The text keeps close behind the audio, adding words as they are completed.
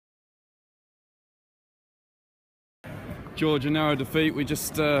George, a narrow defeat. We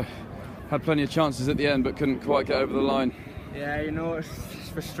just had plenty of chances at the end, but couldn't quite get over the line. Yeah, you know, it's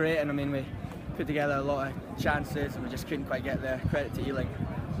frustrating. I mean, we put together a lot of chances and we just couldn't quite get there. Credit to Ealing,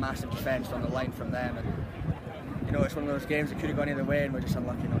 massive defence on the line from them. And, you know, it's one of those games that could have gone either way and we're just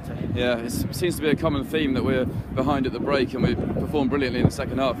unlucky not to. Yeah, it seems to be a common theme that we're behind at the break and we performed brilliantly in the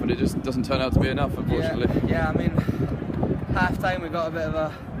second half, but it just doesn't turn out to be enough, unfortunately. Yeah, I mean, half-time we got a bit of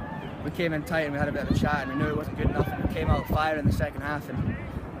a... We came in tight and we had a bit of a chat and we knew it wasn't good enough and we came out fire in the second half and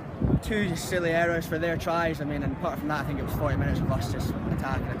two just silly errors for their tries. I mean, and apart from that, I think it was 40 minutes of us just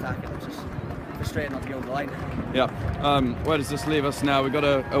attacking. It was just frustrating not to get over the line. Yeah. Where does this leave us now? We've got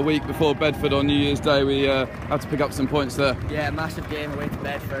a week before Bedford on New Year's Day. We have to pick up some points there. Yeah, massive game away to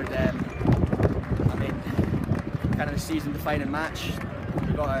Bedford. I mean, kind of a season-defining match.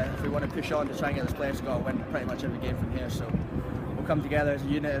 If we want to push on to try and get this place, we've got to win pretty much every game from here. So we'll come together as a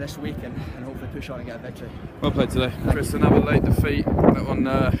unit this week and hopefully push on and get a victory. Well played today. Chris, another late defeat. That one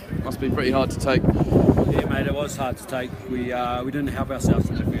must be pretty hard to take. Yeah, mate, it was hard to take. We didn't help ourselves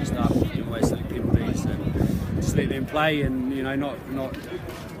in the first half, giving away silly penalties and just let them play and, you know, not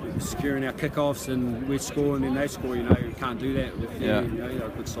securing our kickoffs, and we score and then they score. You know, you can't do that with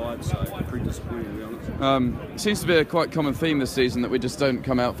a good side, so pretty disappointing, to be honest. It seems to be a quite common theme this season that we just don't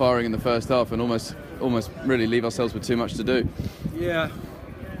come out firing in the first half and almost really leave ourselves with too much to do. Yeah.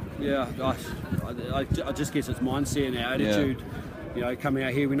 I just guess it's mindset and our attitude. Yeah. You know, coming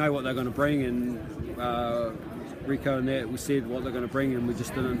out here, we know what they're going to bring, and Rico and that, we said what they're going to bring, and we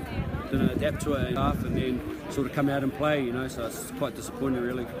just didn't adapt to it and then sort of come out and play. You know, so it's quite disappointing,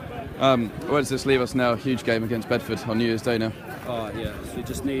 really. Where does this leave us now? Huge game against Bedford on New Year's Day now. Oh yeah, so we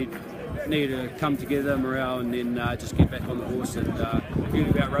just need to come together, morale, and then just get back on the horse and forget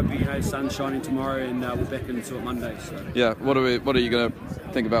about rugby. You know, sun's shining tomorrow, and we're back into it Monday. So yeah, what are you going to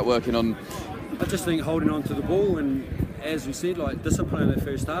think about working on? I just think holding on to the ball and, as we said, like discipline in the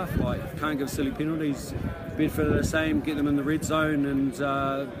first half. Like, can't give silly penalties. Bedford are the same. Get them in the red zone and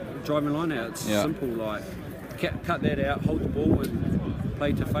driving line out. It's simple. Like, cut that out, hold the ball, and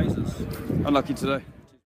play to phases. Unlucky today.